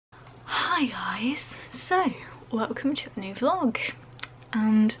Hi guys, so welcome to a new vlog,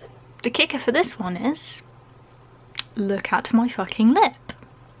 and the kicker for this one is look at my fucking lip.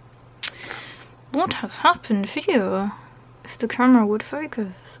 What has happened here? If the camera would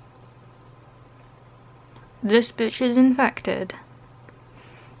focus. This bitch is infected.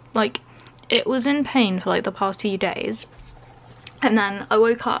 Like, it was in pain for like the past few days, and then I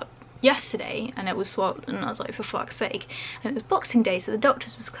woke up yesterday and it was swollen and I was like, for fuck's sake. And it was Boxing Day, so the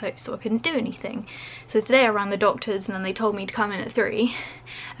doctor's was closed, so I couldn't do anything. So today I rang the doctors and then they told me to come in at 3,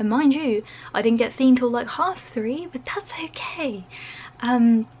 and mind you, I didn't get seen till like 3:30, but that's okay.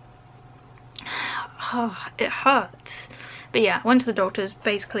 It hurts. But yeah, I went to the doctor's,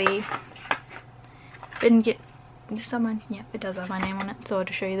 basically didn't get someone. Yeah, it does have my name on it, so I'll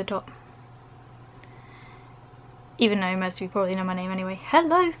just show you the top. Even though most of you probably know my name anyway.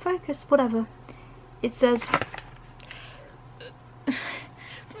 Hello, focus, whatever. It says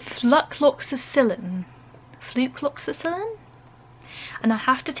flucloxacillin. Flucloxacillin? And I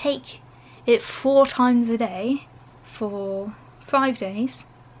have to take it 4 times a day for 5 days.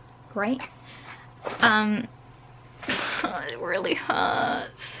 Great. It really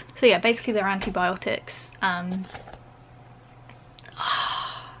hurts. So yeah, basically they're antibiotics.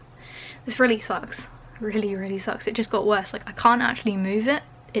 This really sucks. Really sucks. It just got worse. Like, I can't actually move it.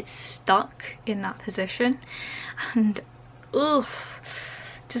 It's stuck in that position, and ugh,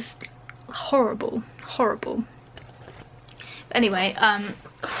 just horrible. But anyway,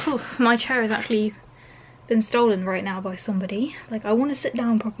 my chair has actually been stolen right now by somebody. Like, I want to sit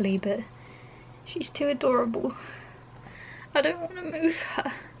down properly, but she's too adorable. I don't want to move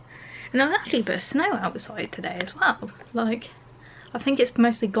her. And there was actually a bit of snow outside today as well. Like, I think it's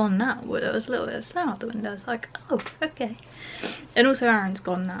mostly gone now, but there was a little bit of snow out the window. It's like, oh, okay. And also Aaron's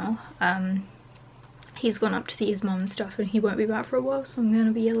gone now. He's gone up to see his mum and stuff, and he won't be back for a while, so I'm going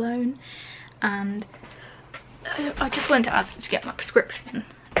to be alone. And I just went to Asda to get my prescription,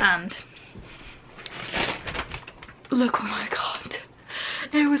 and look, oh my god.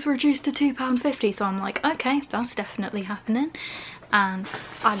 It was reduced to £2.50, so I'm like, okay, that's definitely happening. And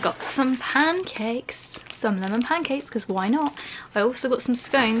I got some pancakes, some lemon pancakes, because why not? I also got some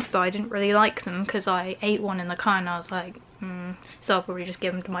scones, but I didn't really like them because I ate one in the car and I was like, so I'll probably just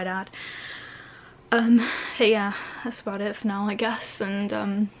give them to my dad. Yeah, that's about it for now, I guess.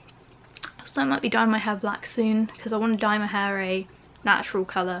 And so I might be dyeing my hair black soon, because I want to dye my hair a natural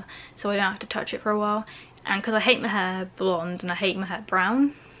colour so I don't have to touch it for a while. And because I hate my hair blonde and I hate my hair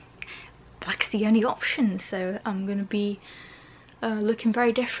brown, black's the only option, so I'm going to be looking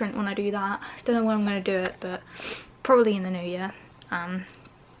very different when I do that. Don't know when I'm going to do it, but probably in the new year. But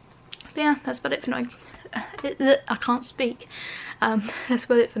yeah, that's about it for now. I can't speak. That's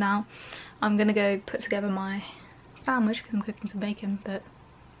about it for now. I'm going to go put together my sandwich because I'm cooking some bacon, but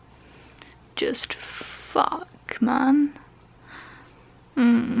just fuck, man.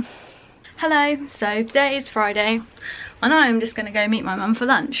 Hello, so today is Friday and I'm just going to go meet my mum for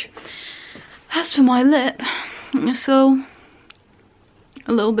lunch. As for my lip, it's all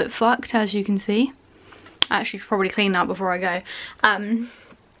a little bit fucked, as you can see. I actually should probably clean that before I go.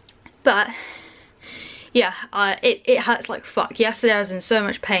 But yeah, it hurts like fuck. Yesterday I was in so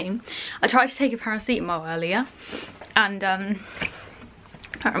much pain. I tried to take a paracetamol earlier, and I'm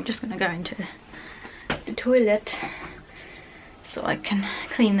just gonna go into the toilet so I can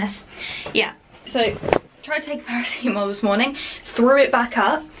clean this. Yeah, so tried to take a paracetamol this morning, threw it back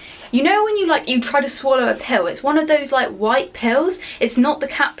up. You know when you try to swallow a pill, it's one of those like white pills. It's not the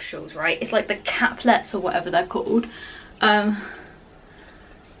capsules, right? It's like the caplets or whatever they're called. Yeah,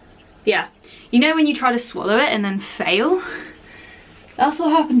 you know when you try to swallow it and then fail? That's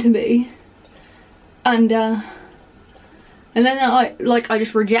what happened to me. And then I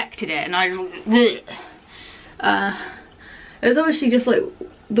just rejected it, and I just it was obviously just like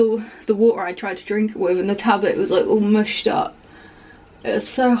the water I tried to drink it with, and the tablet was like all mushed up. It's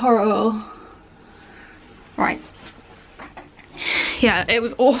so horrible. Right. Yeah, it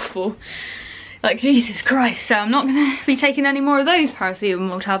was awful. Like, Jesus Christ. So I'm not gonna be taking any more of those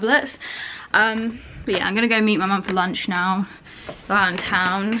paracetamol tablets. But yeah, I'm gonna go meet my mum for lunch now around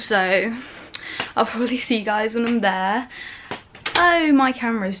town. So I'll probably see you guys when I'm there. Oh, my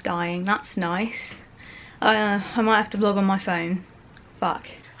camera's dying. That's nice. I might have to vlog on my phone. Fuck.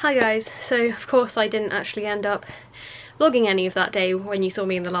 Hi guys. So of course I didn't actually end up vlogging any of that day when you saw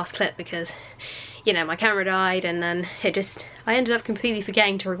me in the last clip, because, you know, my camera died, and then I ended up completely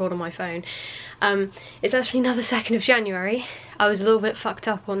forgetting to record on my phone. It's actually now the 2nd of January. I was a little bit fucked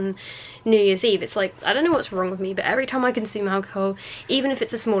up on New Year's Eve. It's like, I don't know what's wrong with me, but every time I consume alcohol, even if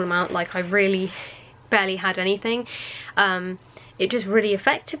it's a small amount, like I've really barely had anything, it just really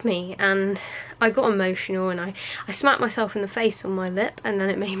affected me, and I got emotional, and I smacked myself in the face on my lip, and then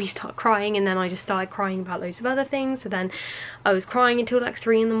it made me start crying, and then I just started crying about loads of other things, and then I was crying until like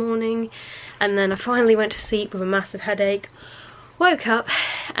 3 in the morning, and then I finally went to sleep with a massive headache, woke up,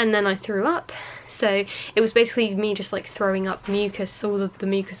 and then I threw up. So it was basically me just like throwing up mucus, all of the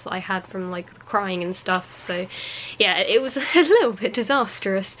mucus that I had from like crying and stuff. So yeah, it was a little bit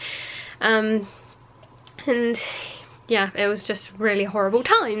disastrous, and yeah, it was just really horrible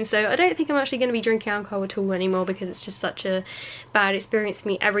time. So I don't think I'm actually going to be drinking alcohol at all anymore, because it's just such a bad experience for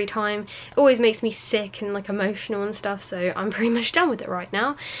me every time. It always makes me sick and like emotional and stuff, so I'm pretty much done with it right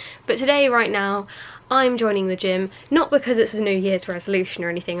now. But today, right now, I'm joining the gym, not because it's a New Year's resolution or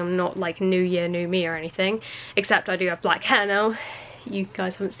anything. I'm not like New Year, New Me or anything, except I do have black hair now. You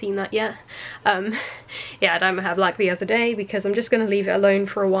guys haven't seen that yet. Yeah, I dyed my hair black the other day because I'm just going to leave it alone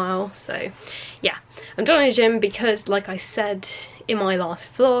for a while. So yeah, I'm joining the gym because, like I said in my last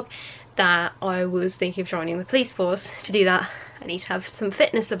vlog, that I was thinking of joining the police force. To do that, I need to have some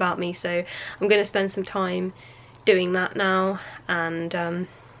fitness about me, so I'm going to spend some time doing that now, and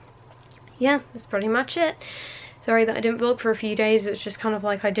yeah, that's pretty much it. Sorry that I didn't vlog for a few days, but it's just kind of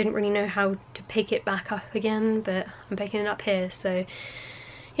like I didn't really know how to pick it back up again, but I'm picking it up here. So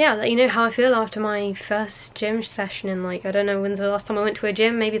yeah, I'll let you know how I feel after my first gym session in, like, I don't know when's the last time I went to a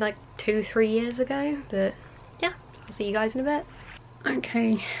gym, maybe like 2-3 years ago, but yeah, I'll see you guys in a bit.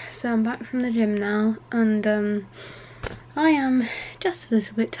 Okay, so I'm back from the gym now, and I am just a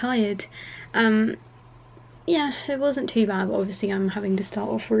little bit tired. Yeah, it wasn't too bad, but obviously I'm having to start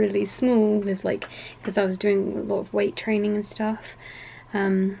off really small with, like, because I was doing a lot of weight training and stuff,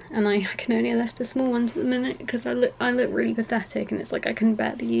 and I can only lift the small ones at the minute because I look really pathetic, and it's like I can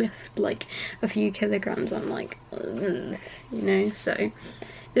barely lift like a few kilograms. I'm like, ugh, you know, so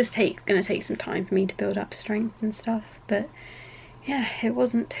it's gonna take some time for me to build up strength and stuff, but yeah, it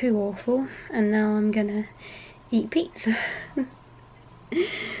wasn't too awful, and now I'm gonna eat pizza.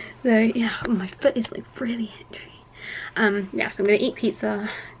 So yeah, my foot is like really itchy. Yeah, so I'm gonna eat pizza,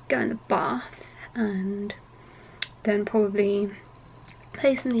 go in the bath, and then probably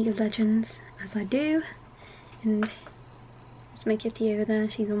play some League of Legends as I do. And let's make it over there,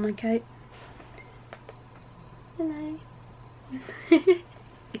 she's on my coat. Hello.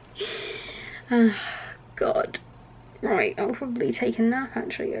 God. Right, I'll probably take a nap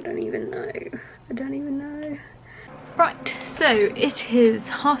actually, I don't even know. Right, so it is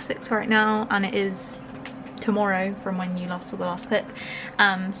 6:30 right now, and it is tomorrow from when you last saw the last clip.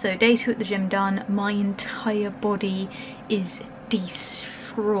 So day 2 at the gym done. My entire body is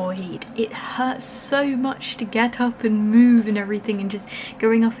destroyed. It hurts so much to get up and move and everything, and just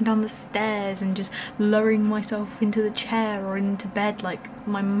going up and down the stairs and just lowering myself into the chair or into bed. Like,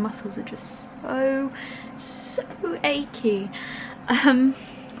 my muscles are just so achy.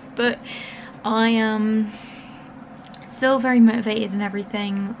 But I am still very motivated and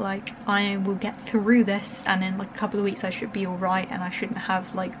everything. Like, I will get through this, and in like a couple of weeks I should be alright, and I shouldn't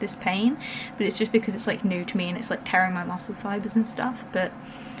have like this pain. But it's just because it's like new to me, and it's like tearing my muscle fibers and stuff. But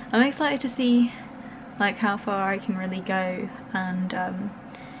I'm excited to see like how far I can really go, and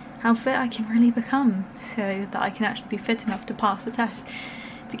how fit I can really become, so that I can actually be fit enough to pass the test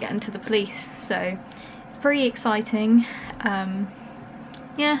to get into the police. So it's pretty exciting.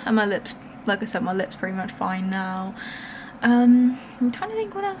 Yeah, and my lips, like I said, my lips pretty much fine now. I'm trying to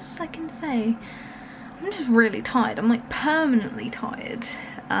think what else I can say. I'm just really tired. I'm like permanently tired.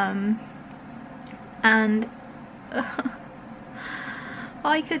 And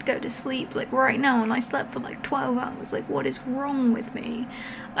I could go to sleep like right now, and I slept for like 12 hours. Like, what is wrong with me?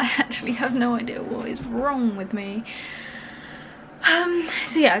 I actually have no idea what is wrong with me.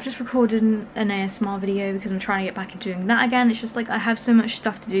 So yeah, I just recorded an ASMR video because I'm trying to get back into doing that again. It's just like I have so much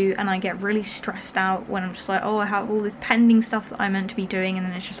stuff to do, and I get really stressed out when I'm just like, oh, I have all this pending stuff that I'm meant to be doing, and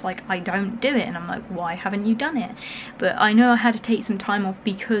then it's just like I don't do it, and I'm like, why haven't you done it? But I know I had to take some time off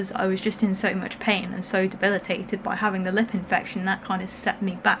because I was just in so much pain and so debilitated by having the lip infection. That kind of set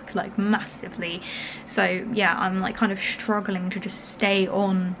me back like massively. So yeah, I'm like kind of struggling to just stay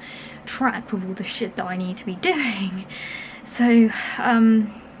on track with all the shit that I need to be doing. So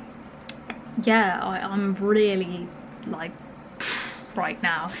yeah, I'm really like right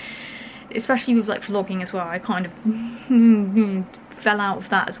now, especially with like vlogging as well. I kind of fell out of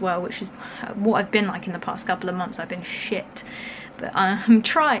that as well, which is what I've been like in the past couple of months. I've been shit, but I'm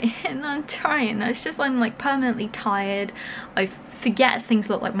trying. It's just I'm like permanently tired. I forget things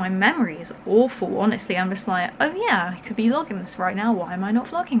a lot. Like, my memory is awful, honestly. I'm just like, oh yeah, I could be vlogging this right now, why am I not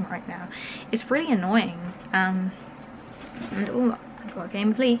vlogging right now? It's really annoying. And oh, I've got a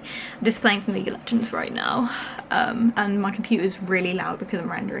game of League. I'm just playing some League of Legends right now, and my computer's really loud because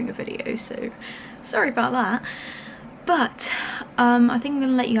I'm rendering a video, so sorry about that. But I think I'm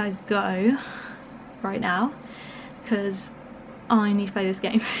gonna let you guys go right now because I need to play this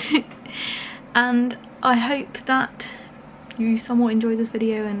game. And I hope that you somewhat enjoyed this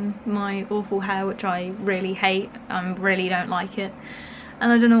video and my awful hair, which I really hate. I really don't like it,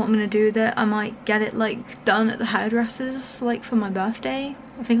 and I don't know what I'm gonna do with it. I might get it like done at the hairdressers like for my birthday.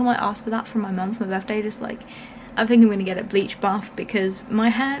 I think I might ask for that from my mum for my birthday. Just like, I think I'm gonna get it bleach buff because my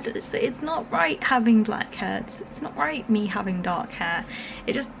hair, it's not right having black hair. It's not right me having dark hair.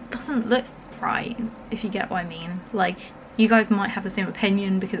 It just doesn't look right, if you get what I mean. Like, you guys might have the same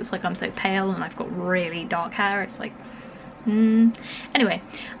opinion because it's like I'm so pale and I've got really dark hair. It's like, Anyway,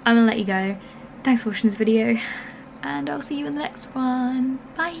 I'm gonna let you go. Thanks for watching this video, and I'll see you in the next one.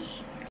 Bye.